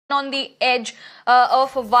on the edge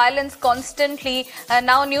of violence constantly.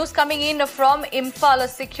 Now news coming in from Imphal, a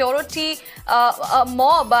security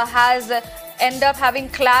mob has ended up having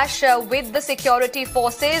clash with the security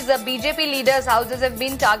forces. BJP leaders' houses have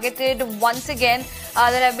been targeted once again.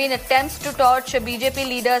 There have been attempts to torch BJP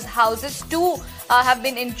leaders' houses. Two have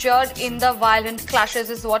been injured in the violent clashes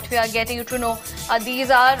is what we are getting you to know.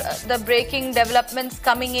 These are the breaking developments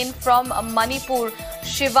coming in from Manipur.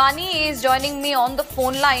 Shivani is joining me on the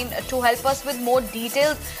phone line to help us with more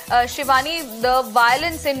details. Shivani, the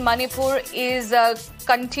violence in Manipur is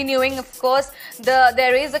continuing. Of course,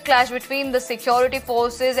 there is a clash between the security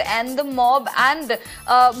forces and the mob, and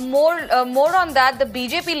more on that, the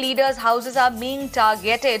BJP leaders' houses are being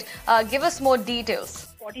targeted. Give us more details.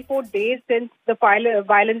 44 days since the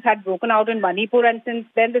violence had broken out in Manipur, and since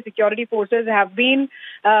then the security forces have been,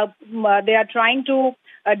 they are trying to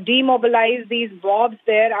demobilize these mobs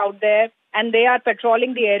out there, and they are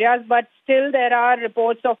patrolling the areas, but still there are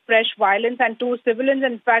reports of fresh violence, and two civilians,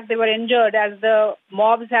 in fact, they were injured as the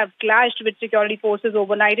mobs have clashed with security forces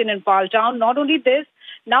overnight in Imphal town. Not only this,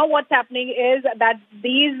 now what's happening is that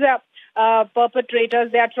these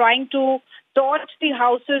perpetrators, they are trying to torch the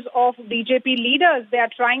houses of BJP leaders. They are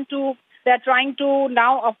trying to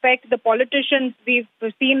now affect the politicians. We've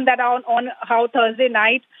seen that on how Thursday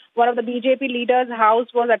night one of the BJP leaders' house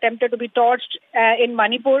was attempted to be torched in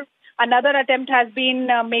Manipur. Another attempt has been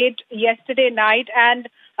made yesterday night, and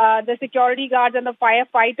the security guards and the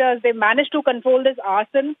firefighters, they managed to control this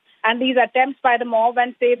arson and these attempts by the mob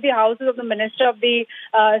and save the houses of the Minister of the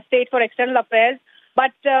State for External Affairs.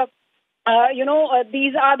 But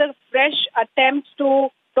these are the fresh attempts to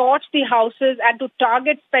torch the houses and to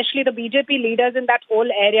target especially the BJP leaders in that whole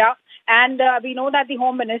area. And we know that the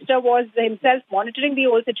Home Minister was himself monitoring the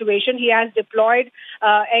whole situation. He has deployed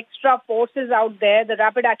extra forces out there, the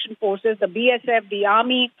Rapid Action Forces, the BSF, the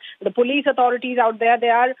Army, the police authorities out there. They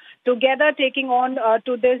are together taking on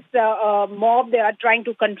to this mob. They are trying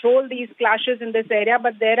to control these clashes in this area.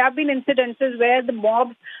 But there have been incidences where the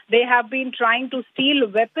mobs, they have been trying to steal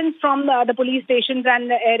weapons from the police stations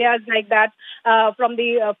and areas like that from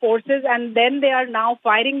the forces. And then they are now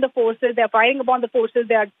firing the forces. They are firing upon the forces.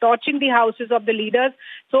 They are torching the houses of the leaders.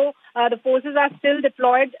 So the forces are still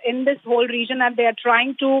deployed in this whole region, and they are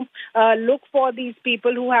trying to look for these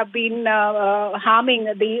people who have been harming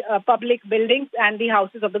the public buildings and the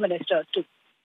houses of the ministers too.